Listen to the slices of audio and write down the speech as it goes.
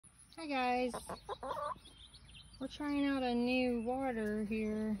Hi guys, we're trying out a new water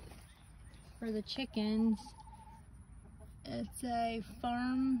here for the chickens. It's a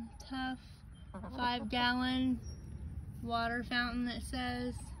farm Tuff 5-gallon water fountain, that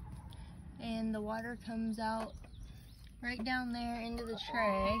says, and the water comes out right down there into the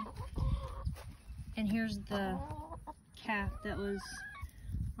tray. And here's the cap that was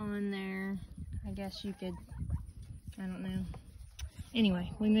on there. I guess you could, I don't know.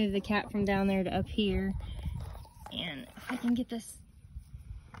 Anyway, we moved the cap from down there to up here. And if I can get this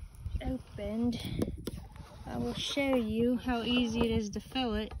opened, I will show you how easy it is to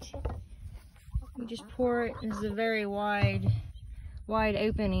fill it. You just pour it. This is a very wide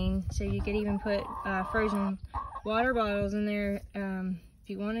opening, so you could even put frozen water bottles in there if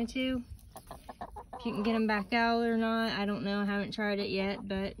you wanted to. If you can get them back out or not, I don't know. I haven't tried it yet,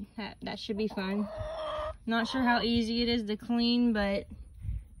 but that should be fun. Not sure how easy it is to clean, but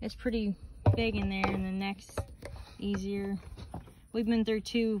it's pretty big in there, and the neck's easier. We've been through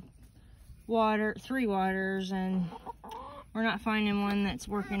three waters, and we're not finding one that's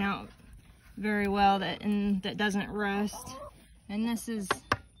working out very well that doesn't rust. And this is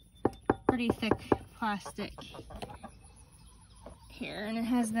pretty thick plastic here, and it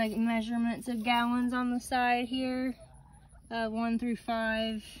has the measurements of gallons on the side here, 1 through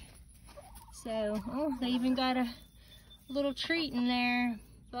 5. So, oh, they even got a little treat in there,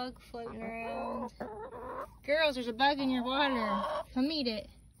 bug floating around. Girls, there's a bug in your water. Come eat it.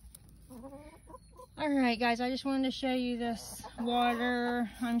 Alright guys, I just wanted to show you this water.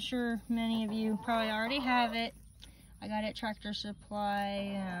 I'm sure many of you probably already have it. I got it at Tractor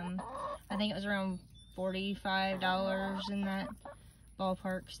Supply. I think it was around $45 in that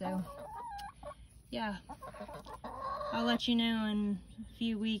ballpark. So yeah, I'll let you know in a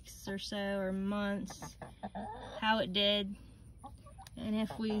few weeks or so, or months, how it did and if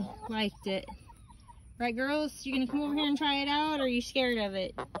we liked it. Right girls, you gonna come over here and try it out, or are you scared of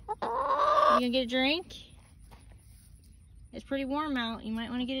it? You gonna get a drink? It's pretty warm out. You might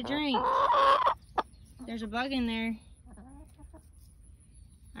want to get a drink. There's a bug in there.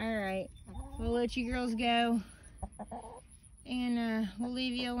 Alright, we'll let you girls go, and we'll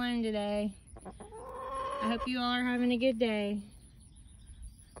leave you alone today. I hope you all are having a good day.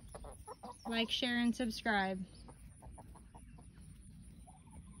 Like, share, and subscribe.